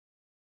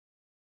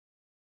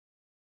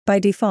By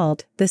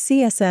default, the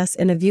CSS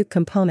in a Vue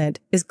component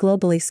is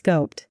globally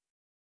scoped.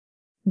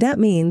 That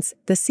means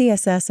the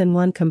CSS in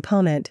one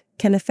component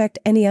can affect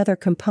any other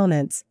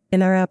components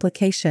in our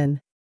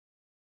application.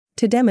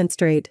 To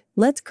demonstrate,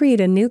 let's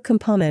create a new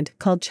component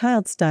called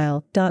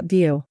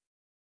childstyle.vue.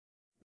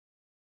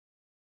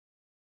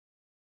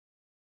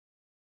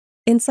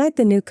 Inside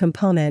the new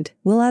component,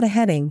 we'll add a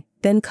heading,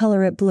 then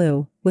color it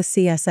blue with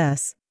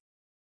CSS.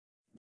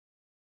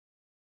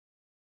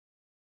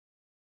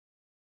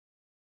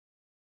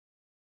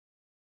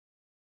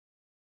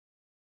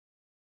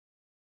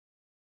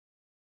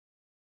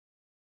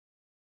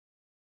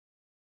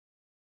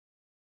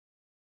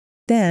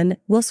 Then,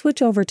 we'll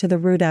switch over to the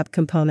root app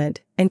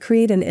component and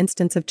create an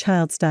instance of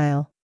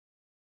childstyle.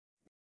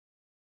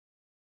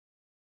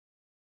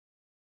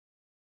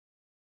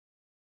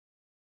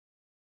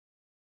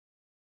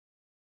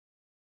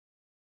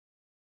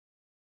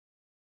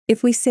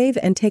 If we save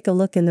and take a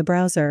look in the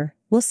browser,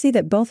 we'll see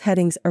that both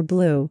headings are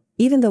blue,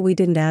 even though we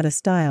didn't add a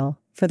style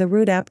for the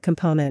root app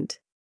component.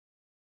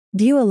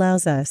 Vue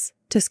allows us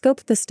to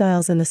scope the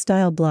styles in the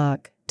style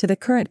block to the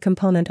current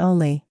component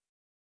only.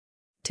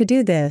 To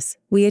do this,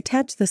 we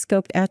attach the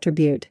scoped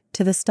attribute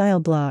to the style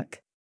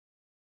block.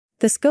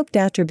 The scoped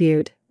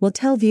attribute will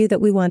tell Vue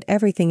that we want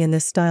everything in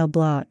this style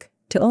block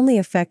to only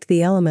affect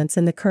the elements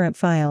in the current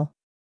file.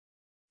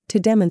 To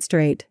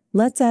demonstrate,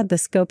 let's add the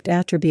scoped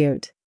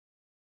attribute.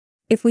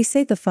 If we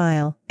save the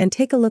file and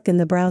take a look in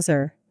the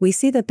browser, we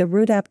see that the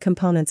root app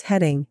component's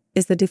heading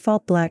is the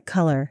default black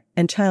color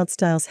and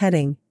childstyle's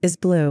heading is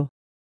blue.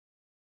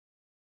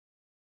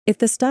 If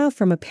the style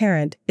from a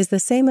parent is the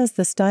same as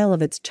the style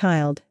of its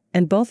child,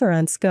 and both are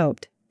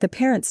unscoped, the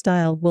parent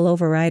style will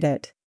override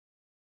it.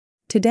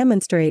 To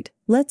demonstrate,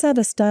 let's add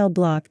a style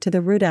block to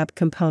the root app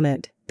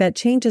component that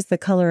changes the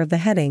color of the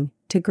heading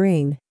to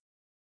green.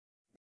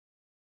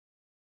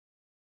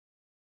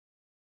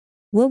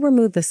 We'll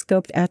remove the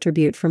scoped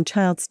attribute from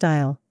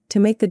childstyle to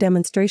make the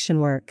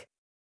demonstration work.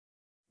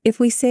 If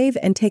we save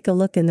and take a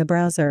look in the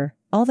browser,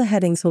 all the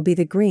headings will be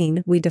the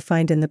green we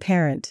defined in the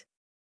parent.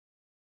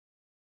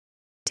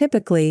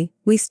 Typically,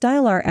 we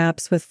style our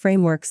apps with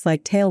frameworks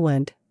like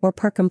Tailwind or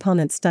per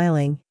component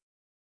styling.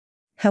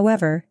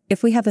 However,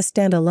 if we have a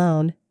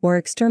standalone or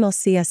external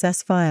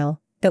CSS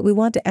file that we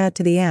want to add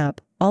to the app,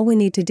 all we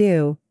need to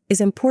do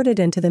is import it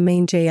into the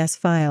main.js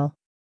file.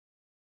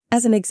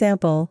 As an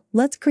example,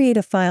 let's create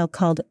a file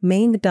called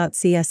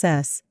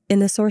main.css in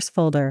the source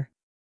folder.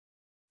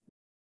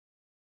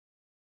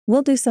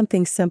 We'll do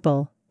something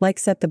simple, like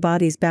set the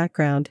body's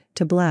background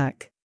to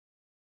black.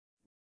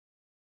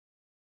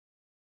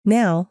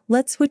 Now,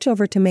 let's switch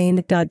over to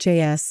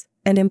main.js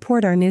and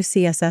import our new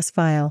CSS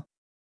file.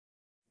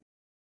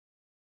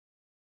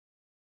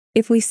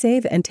 If we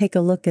save and take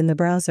a look in the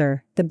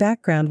browser, the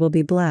background will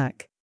be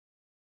black.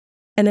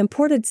 An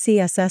imported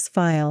CSS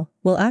file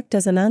will act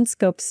as an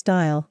unscoped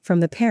style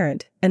from the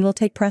parent and will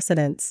take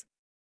precedence.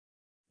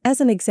 As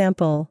an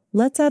example,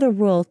 let's add a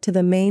rule to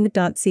the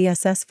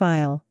main.css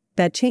file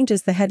that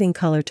changes the heading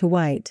color to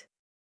white.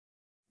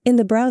 In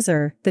the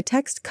browser, the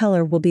text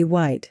color will be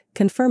white,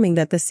 confirming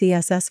that the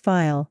CSS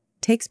file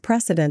takes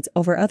precedence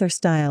over other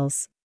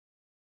styles.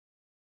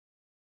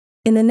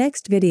 In the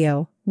next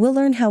video, we'll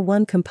learn how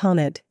one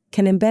component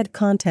can embed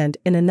content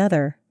in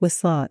another with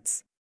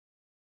slots.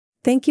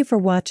 Thank you for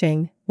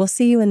watching. We'll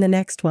see you in the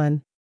next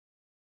one.